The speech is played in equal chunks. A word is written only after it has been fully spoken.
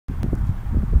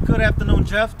Good afternoon,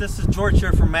 Jeff. This is George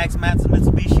here from Madsen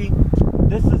Mitsubishi.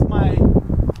 This is my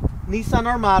Nissan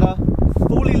Armada,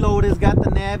 fully loaded. It's got the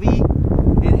Navi.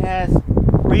 It has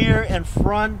rear and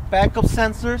front backup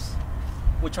sensors,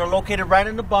 which are located right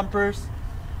in the bumpers.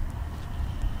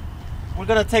 We're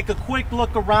gonna take a quick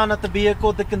look around at the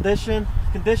vehicle. The condition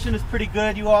is pretty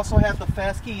good. You also have the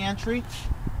fast key entry,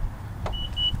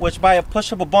 which by a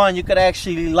push of a button you could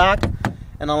actually lock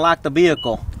and unlock the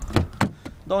vehicle.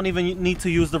 Don't even need to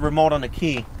use the remote on the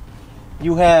key.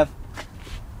 You have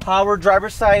power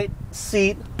driver's side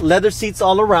seat, leather seats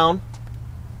all around.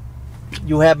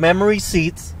 You have memory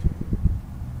seats,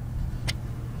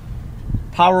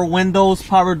 power windows,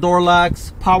 power door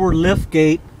locks, power lift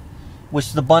gate,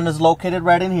 which the button is located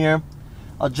right in here.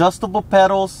 Adjustable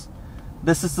pedals.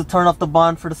 This is to turn off the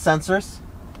button for the sensors.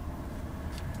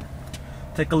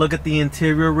 Take a look at the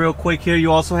interior real quick here.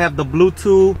 You also have the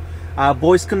Bluetooth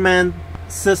voice command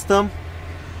system.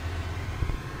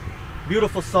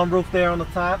 Beautiful sunroof there on the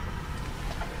top.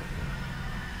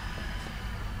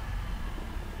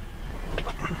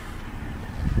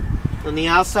 On the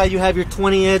outside you have your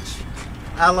 20-inch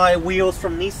alloy wheels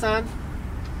from Nissan.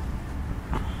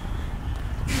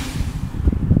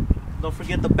 Don't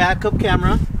forget the backup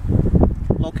camera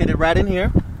located right in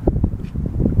here.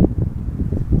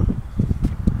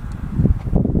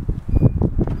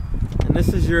 And this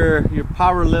is your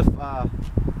power lift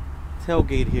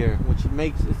tailgate here, which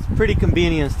it's pretty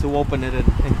convenient to open it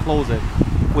and close it,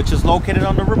 which is located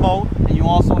on the remote. And you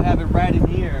also have it right in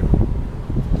here.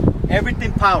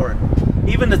 Everything powered,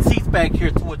 even the seats back here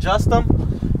to adjust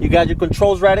them. You got your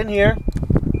controls right in here.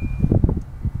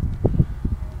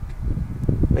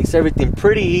 Makes everything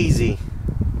pretty easy.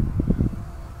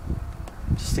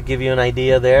 Just to give you an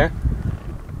idea there.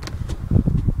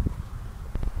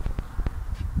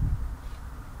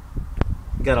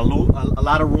 You got a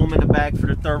lot of room in the back for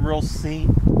the third row seat.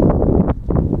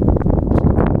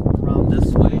 Around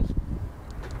this way.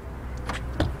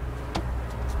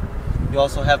 You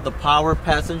also have the power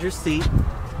passenger seat.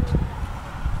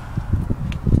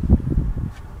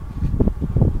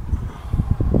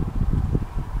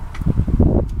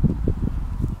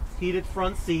 Heated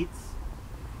front seats.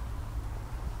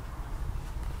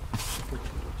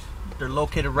 They're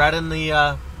located right in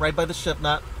the right by the shift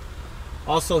nut.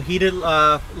 Also heated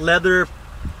leather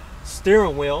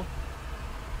steering wheel.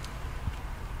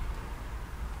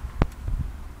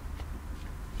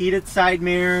 Heated side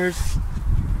mirrors.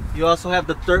 You also have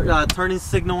the turning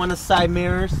signal on the side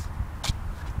mirrors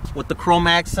with the chrome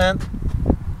accent.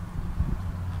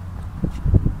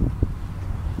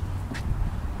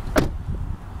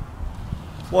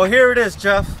 Well, here it is,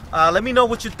 Jeff. Let me know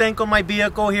what you think on my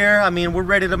vehicle here. I mean, we're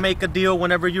ready to make a deal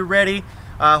whenever you're ready.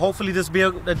 Hopefully this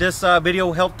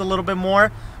video helped a little bit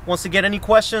more. Once again, any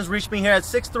questions, reach me here at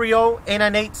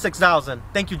 630-898-6000.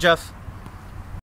 Thank you, Jeff.